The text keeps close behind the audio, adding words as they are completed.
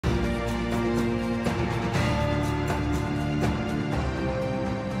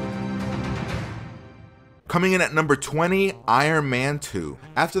Coming in at number 20, Iron Man 2.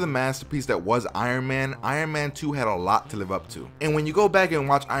 After the masterpiece that was Iron Man 2 had a lot to live up to. And when you go back and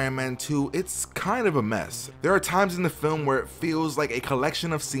watch Iron Man 2, it's kind of a mess. There are times in the film where it feels like a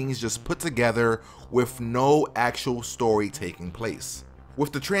collection of scenes just put together with no actual story taking place.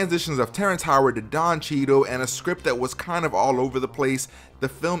 With the transitions of Terrence Howard to Don Cheadle and a script that was kind of all over the place, the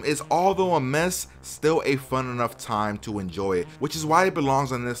film is, although a mess, still a fun enough time to enjoy it, which is why it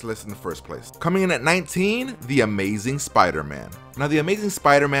belongs on this list in the first place. Coming in at 19, The Amazing Spider-Man. Now, The Amazing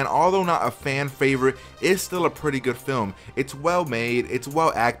Spider-Man, although not a fan favorite, is still a pretty good film. It's well made, it's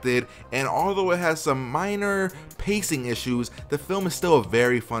well acted, and although it has some minor pacing issues, the film is still a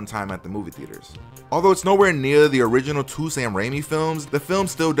very fun time at the movie theaters. Although it's nowhere near the original two Sam Raimi films, the film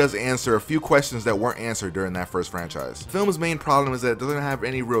still does answer a few questions that weren't answered during that first franchise. The film's main problem is that it doesn't have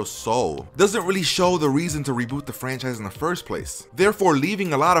any real soul. It doesn't really show the reason to reboot the franchise in the first place, therefore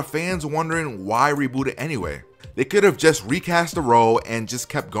leaving a lot of fans wondering why reboot it anyway. They could have just recast the role and just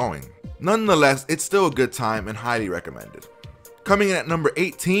kept going. Nonetheless, it's still a good time and highly recommended. Coming in at number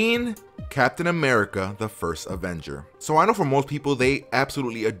 18, Captain America: The First Avenger. So I know for most people, they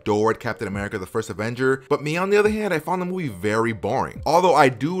absolutely adored Captain America: The First Avenger, but me on the other hand, I found the movie very boring. Although I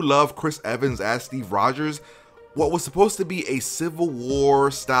do love Chris Evans as Steve Rogers, what was supposed to be a Civil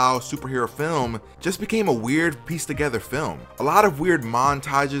War style superhero film just became a weird pieced together film. A lot of weird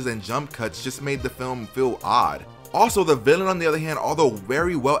montages and jump cuts just made the film feel odd. Also, the villain on the other hand, although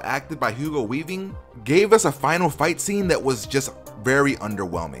very well acted by Hugo Weaving, gave us a final fight scene that was just very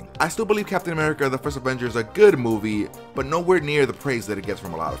underwhelming. I still believe Captain America: The First Avenger is a good movie, but nowhere near the praise that it gets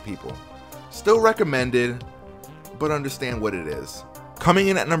from a lot of people. Still recommended, but understand what it is. Coming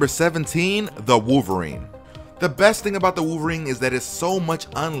in at number 17, The Wolverine. The best thing about The Wolverine is that it's so much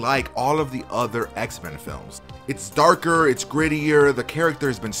unlike all of the other X-Men films. It's darker, it's grittier, the character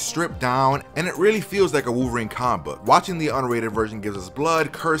has been stripped down, and it really feels like a Wolverine comic book. Watching the unrated version gives us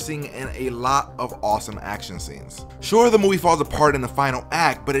blood, cursing, and a lot of awesome action scenes. Sure, the movie falls apart in the final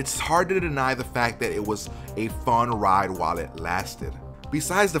act, but it's hard to deny the fact that it was a fun ride while it lasted.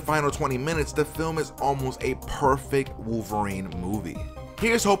 Besides the final 20 minutes, the film is almost a perfect Wolverine movie.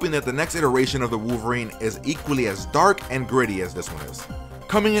 Here's hoping that the next iteration of the Wolverine is equally as dark and gritty as this one is.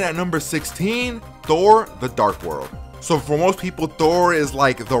 Coming in at number 16, Thor: The Dark World. So for most people, Thor is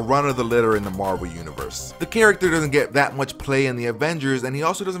like the run of the litter in the Marvel universe. The character doesn't get that much play in the Avengers, and he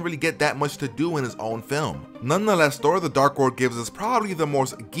also doesn't really get that much to do in his own film. Nonetheless, Thor: The Dark World gives us probably the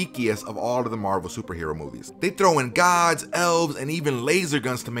most geekiest of all of the Marvel superhero movies. They throw in gods, elves, and even laser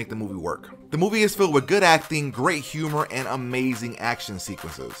guns to make the movie work. The movie is filled with good acting, great humor, and amazing action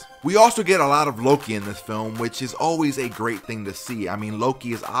sequences. We also get a lot of Loki in this film, which is always a great thing to see. I mean,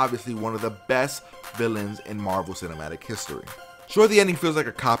 Loki is obviously one of the best villains in Marvel cinematic history. Sure, the ending feels like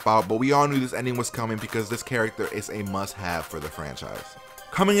a cop-out, but we all knew this ending was coming because this character is a must-have for the franchise.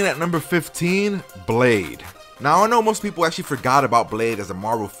 Coming in at number 15, Blade. Now, I know most people actually forgot about Blade as a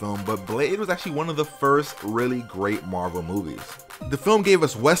Marvel film, but Blade was actually one of the first really great Marvel movies. The film gave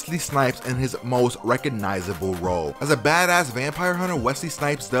us Wesley Snipes in his most recognizable role. As a badass vampire hunter, Wesley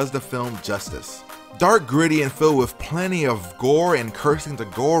Snipes does the film justice. Dark, gritty, and filled with plenty of gore and cursing to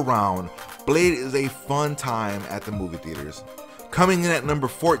go around, Blade is a fun time at the movie theaters. Coming in at number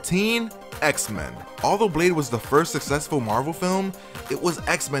 14, X-Men. Although Blade was the first successful Marvel film, it was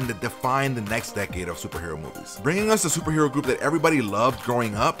X-Men that defined the next decade of superhero movies. Bringing us a superhero group that everybody loved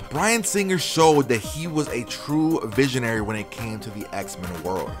growing up, Bryan Singer showed that he was a true visionary when it came to the X-Men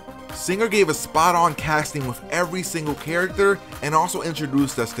world. Singer gave a spot-on casting with every single character and also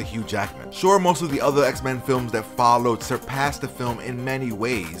introduced us to Hugh Jackman. Sure, most of the other X-Men films that followed surpassed the film in many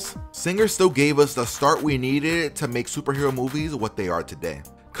ways, Singer still gave us the start we needed to make superhero movies what they are today.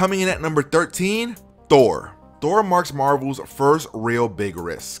 Coming in at number 13, Thor. Thor marks Marvel's first real big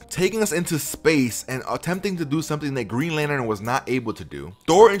risk, taking us into space and attempting to do something that Green Lantern was not able to do.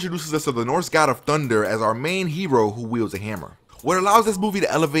 Thor introduces us to the Norse god of thunder as our main hero who wields a hammer. What allows this movie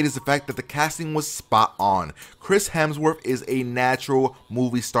to elevate is the fact that the casting was spot on. Chris Hemsworth is a natural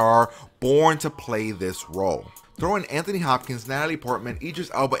movie star born to play this role. Throw in Anthony Hopkins, Natalie Portman, Idris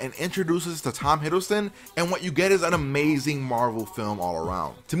Elba, and introduce us to Tom Hiddleston, and what you get is an amazing Marvel film all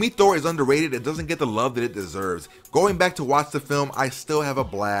around. To me, Thor is underrated and doesn't get the love that it deserves. Going back to watch the film, I still have a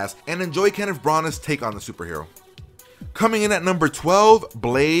blast and enjoy Kenneth Branagh's take on the superhero. Coming in at number 12,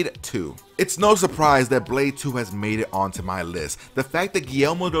 Blade 2. It's no surprise that Blade 2 has made it onto my list. The fact that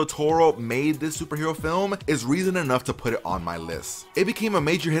Guillermo del Toro made this superhero film is reason enough to put it on my list. It became a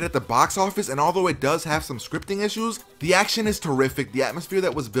major hit at the box office, and although it does have some scripting issues, the action is terrific, the atmosphere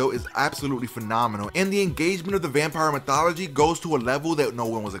that was built is absolutely phenomenal, and the engagement of the vampire mythology goes to a level that no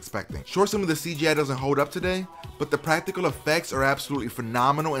one was expecting. Sure, some of the CGI doesn't hold up today, but the practical effects are absolutely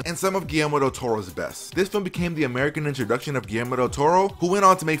phenomenal and some of Guillermo del Toro's best. This film became the American introduction of Guillermo del Toro, who went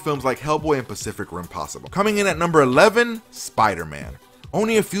on to make films like Hellboy and Pacific Rim possible. Coming in at number 11, Spider-Man.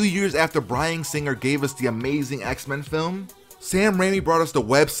 Only a few years after Bryan Singer gave us the amazing X-Men film, Sam Raimi brought us the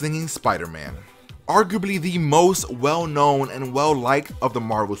web-slinging Spider-Man. Arguably the most well-known and well-liked of the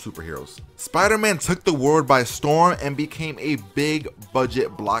Marvel superheroes. Spider-Man took the world by storm and became a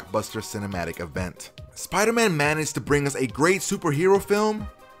big-budget blockbuster cinematic event. Spider-Man managed to bring us a great superhero film,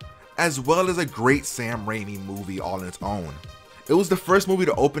 as well as a great Sam Raimi movie all on its own. It was the first movie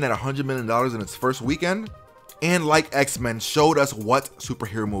to open at $100 million in its first weekend, and like X-Men, showed us what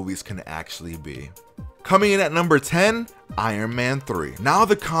superhero movies can actually be. Coming in at number 10, Iron Man 3. Now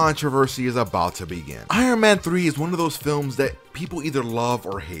the controversy is about to begin. Iron Man 3 is one of those films that people either love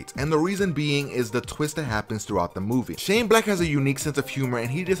or hate, and the reason being is the twist that happens throughout the movie. Shane Black has a unique sense of humor, and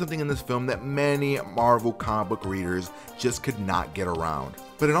he did something in this film that many Marvel comic book readers just could not get around.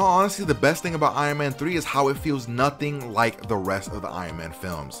 But in all honesty, the best thing about Iron Man 3 is how it feels nothing like the rest of the Iron Man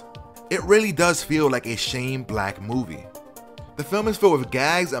films. It really does feel like a Shane Black movie. The film is filled with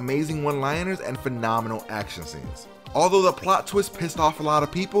gags, amazing one-liners, and phenomenal action scenes. Although the plot twist pissed off a lot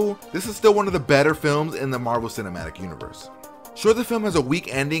of people, this is still one of the better films in the Marvel Cinematic Universe. Sure, the film has a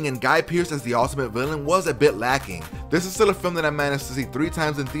weak ending and Guy Pearce as the ultimate villain was a bit lacking. This is still a film that I managed to see 3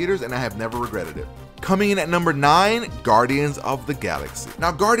 times in theaters and I have never regretted it. Coming in at number 9, Guardians of the Galaxy.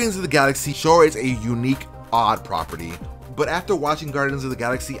 Now Guardians of the Galaxy, sure, it's a unique, odd property, but after watching Guardians of the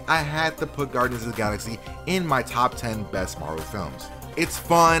Galaxy, I had to put Guardians of the Galaxy in my top 10 best Marvel films. It's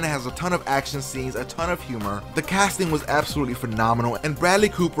fun, has a ton of action scenes, a ton of humor. The casting was absolutely phenomenal, and Bradley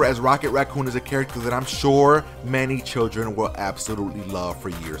Cooper as Rocket Raccoon is a character that I'm sure many children will absolutely love for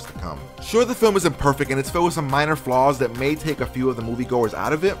years to come. Sure, the film isn't perfect and it's filled with some minor flaws that may take a few of the moviegoers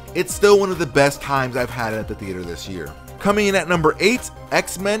out of it. It's still one of the best times I've had it at the theater this year. Coming in at number 8,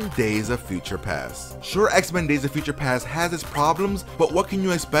 X-Men Days of Future Past. Sure, X-Men Days of Future Past has its problems, but what can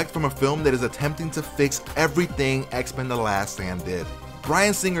you expect from a film that is attempting to fix everything X-Men The Last Stand did?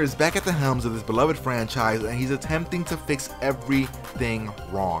 Bryan Singer is back at the helms of this beloved franchise and he's attempting to fix everything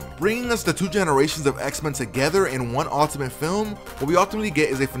wrong. Bringing us the 2 generations of X-Men together in one ultimate film, what we ultimately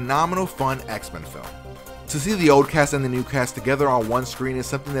get is a phenomenal, fun X-Men film. To see the old cast and the new cast together on one screen is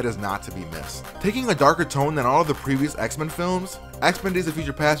something that is not to be missed. Taking a darker tone than all of the previous X-Men films, X-Men Days of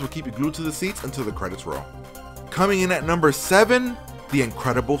Future Past will keep you glued to the seats until the credits roll. Coming in at number 7, The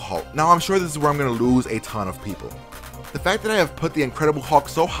Incredible Hulk. Now I'm sure this is where I'm going to lose a ton of people. The fact that I have put The Incredible Hulk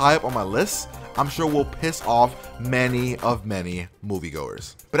so high up on my list, I'm sure will piss off many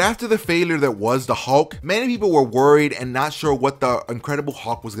moviegoers. But after the failure that was the Hulk, many people were worried and not sure what the Incredible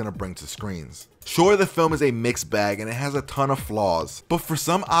Hulk was going to bring to screens. Sure, the film is a mixed bag and it has a ton of flaws, but for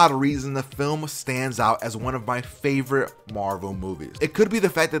some odd reason the film stands out as one of my favorite Marvel movies. It could be the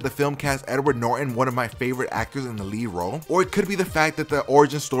fact that the film cast Edward Norton, one of my favorite actors, in the lead role, or it could be the fact that the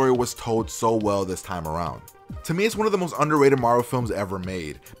origin story was told so well this time around. To me, it's one of the most underrated Marvel films ever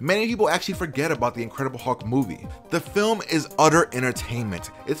made. Many people actually forget about the Incredible Hulk movie. The film is utter entertainment.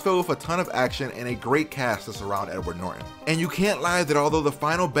 It's filled with a ton of action and a great cast to surround Edward Norton. And you can't lie that although the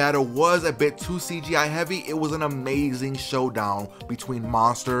final battle was a bit too CGI heavy, it was an amazing showdown between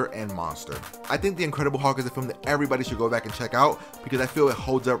monster and monster. I think The Incredible Hulk is a film that everybody should go back and check out because I feel it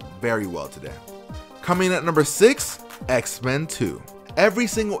holds up very well today. Coming in at number 6, X-Men 2. Every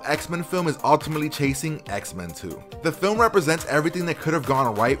single X-Men film is ultimately chasing X-Men 2. The film represents everything that could have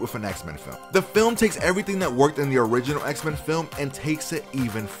gone right with an X-Men film. The film takes everything that worked in the original X-Men film and takes it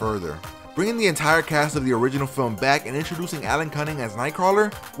even further. Bringing the entire cast of the original film back and introducing Alan Cunning as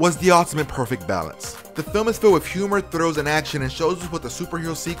Nightcrawler was the ultimate perfect balance. The film is filled with humor, thrills, and action and shows us what the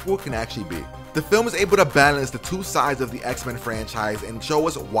superhero sequel can actually be. The film is able to balance the 2 sides of the X-Men franchise and show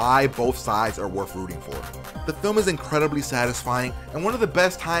us why both sides are worth rooting for. The film is incredibly satisfying and one of the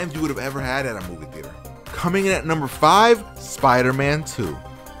best times you would have ever had at a movie theater. Coming in at number 5, Spider-Man 2.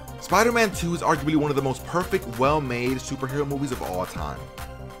 Spider-Man 2 is arguably one of the most perfect, well-made superhero movies of all time.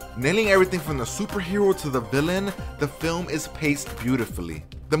 Nailing everything from the superhero to the villain, the film is paced beautifully.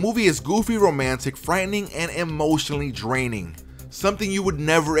 The movie is goofy, romantic, frightening, and emotionally draining. Something you would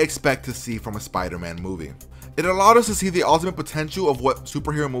never expect to see from a Spider-Man movie. It allowed us to see the ultimate potential of what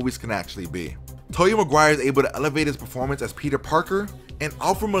superhero movies can actually be. Tobey Maguire is able to elevate his performance as Peter Parker, And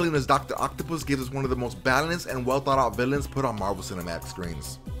Alfred Molina's Dr. Octopus gives us one of the most balanced and well thought out villains put on Marvel Cinematic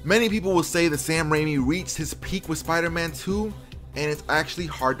screens. Many people will say that Sam Raimi reached his peak with Spider-Man 2, and it's actually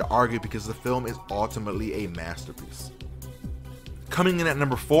hard to argue because the film is ultimately a masterpiece. Coming in at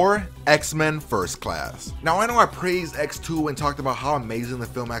number 4, X-Men First Class. Now I know I praised X2 and talked about how amazing the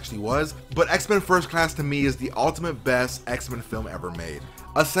film actually was, but X-Men First Class to me is the ultimate best X-Men film ever made.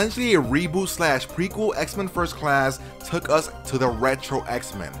 Essentially a reboot slash prequel, X-Men First Class took us to the retro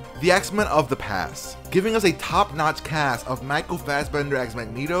X-Men, the X-Men of the past, giving us a top-notch cast of Michael Fassbender as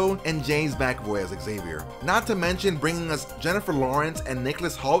Magneto and James McAvoy as Xavier. Not to mention bringing us Jennifer Lawrence and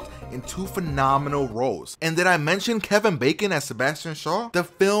Nicholas Hoult in 2 phenomenal roles. And did I mention Kevin Bacon as Sebastian Shaw? The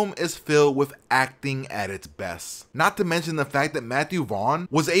film is filled with acting at its best. Not to mention the fact that Matthew Vaughn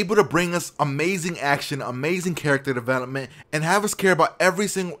was able to bring us amazing action, amazing character development, and have us care about every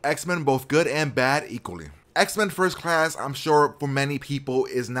single X-Men, both good and bad, equally. X-Men First Class, I'm sure for many people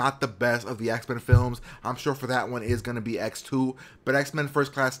is not the best of the X-Men films. I'm sure for that one is going to be X2, but X-Men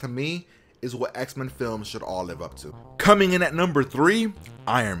First Class to me is what X-Men films should all live up to. Coming in at number 3,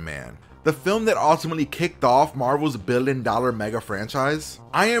 Iron Man. The film that ultimately kicked off Marvel's billion-dollar mega franchise.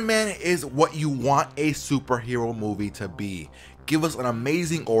 Iron Man is what you want a superhero movie to be. Give us an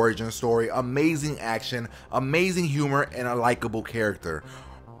amazing origin story, amazing action, amazing humor, and a likable character.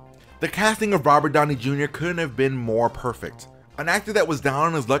 The casting of Robert Downey Jr. couldn't have been more perfect. An actor that was down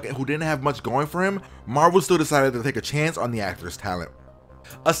on his luck and who didn't have much going for him, Marvel still decided to take a chance on the actor's talent.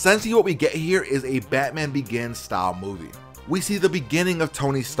 Essentially what we get here is a Batman Begins style movie. We see the beginning of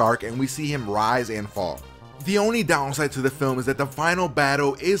Tony Stark and we see him rise and fall. The only downside to the film is that the final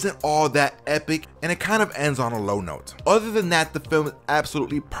battle isn't all that epic and it kind of ends on a low note. Other than that, the film is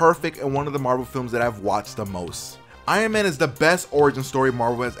absolutely perfect and one of the Marvel films that I've watched the most. Iron Man is the best origin story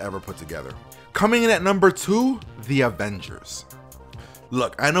Marvel has ever put together. Coming in at number 2, The Avengers.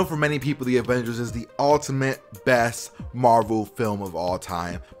 Look, I know for many people The Avengers is the ultimate best Marvel film of all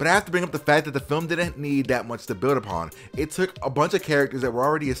time, but I have to bring up the fact that the film didn't need that much to build upon. It took a bunch of characters that were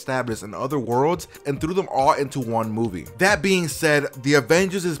already established in other worlds and threw them all into one movie. That being said, The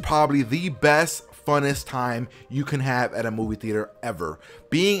Avengers is probably the best, funnest time you can have at a movie theater ever.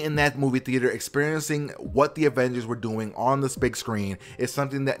 Being in that movie theater, experiencing what the Avengers were doing on this big screen is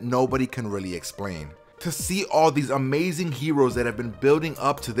something that nobody can really explain. To see all these amazing heroes that have been building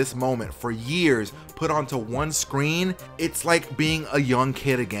up to this moment for years put onto one screen, it's like being a young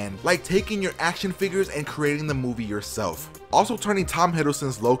kid again. Like taking your action figures and creating the movie yourself. Also turning Tom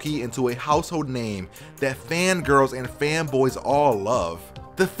Hiddleston's Loki into a household name that fangirls and fanboys all love.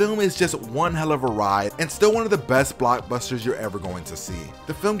 The film is just one hell of a ride and still one of the best blockbusters you're ever going to see.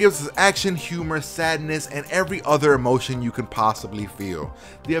 The film gives us action, humor, sadness, and every other emotion you can possibly feel.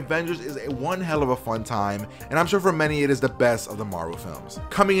 The Avengers is a one hell of a fun time, and I'm sure for many it is the best of the Marvel films.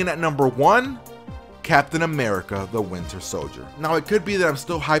 Coming in at number 1, Captain America: The Winter Soldier. Now it could be that I'm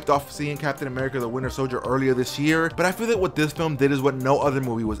still hyped off seeing Captain America: The Winter Soldier earlier this year, but I feel that what this film did is what no other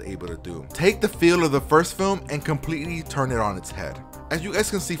movie was able to do. Take the feel of the first film and completely turn it on its head. As you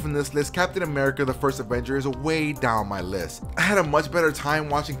guys can see from this list, Captain America: The First Avenger is way down my list. I had a much better time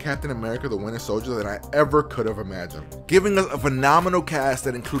watching Captain America: The Winter Soldier than I ever could have imagined. Giving us a phenomenal cast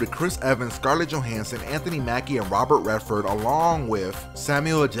that included Chris Evans, Scarlett Johansson, Anthony Mackie, and Robert Redford, along with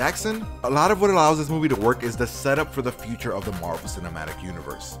Samuel L. Jackson. A lot of what allows this movie to work is the setup for the future of the Marvel Cinematic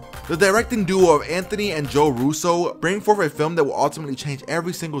Universe. The directing duo of Anthony and Joe Russo bring forth a film that will ultimately change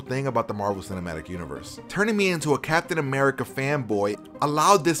every single thing about the Marvel Cinematic Universe. Turning me into a Captain America fanboy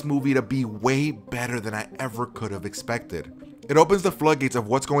allowed this movie to be way better than I ever could have expected. It opens the floodgates of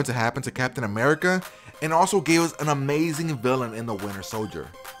what's going to happen to Captain America and also gave us an amazing villain in the Winter Soldier.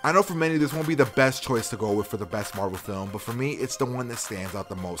 I know for many this won't be the best choice to go with for the best Marvel film, but for me it's the one that stands out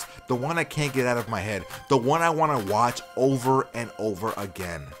the most, the one I can't get out of my head, the one I want to watch over and over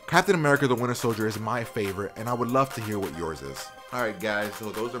again. Captain America: The Winter Soldier is my favorite, and I would love to hear what yours is. Alright guys,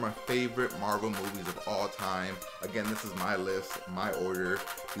 so those are my favorite Marvel movies of all time. Again, this is my list, my order.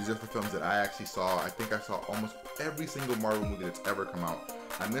 These are the films that I actually saw. I think I saw almost every single Marvel movie that's ever come out.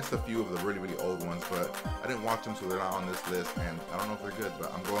 I missed a few of the really old ones, but I didn't watch them, so they're not on this list, and I don't know if they're good,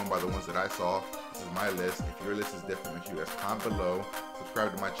 but I'm going by the ones that I saw. This is my list. If your list is different, make sure you guys comment below,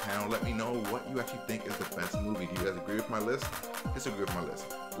 subscribe to my channel, let me know what you actually think is the best movie. Do you guys agree with my list? Disagree with my list?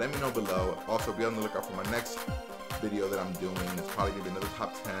 Let me know below. Also, be on the lookout for my next video that I'm doing. It's probably gonna be another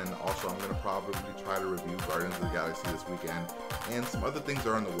top 10. Also, I'm gonna probably try to review Guardians of the Galaxy this weekend, and some other things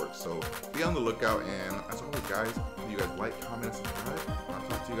are in the works, so be on the lookout. And as always guys, if you guys like, comment, and subscribe, I'll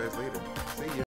talk to you guys later. See ya.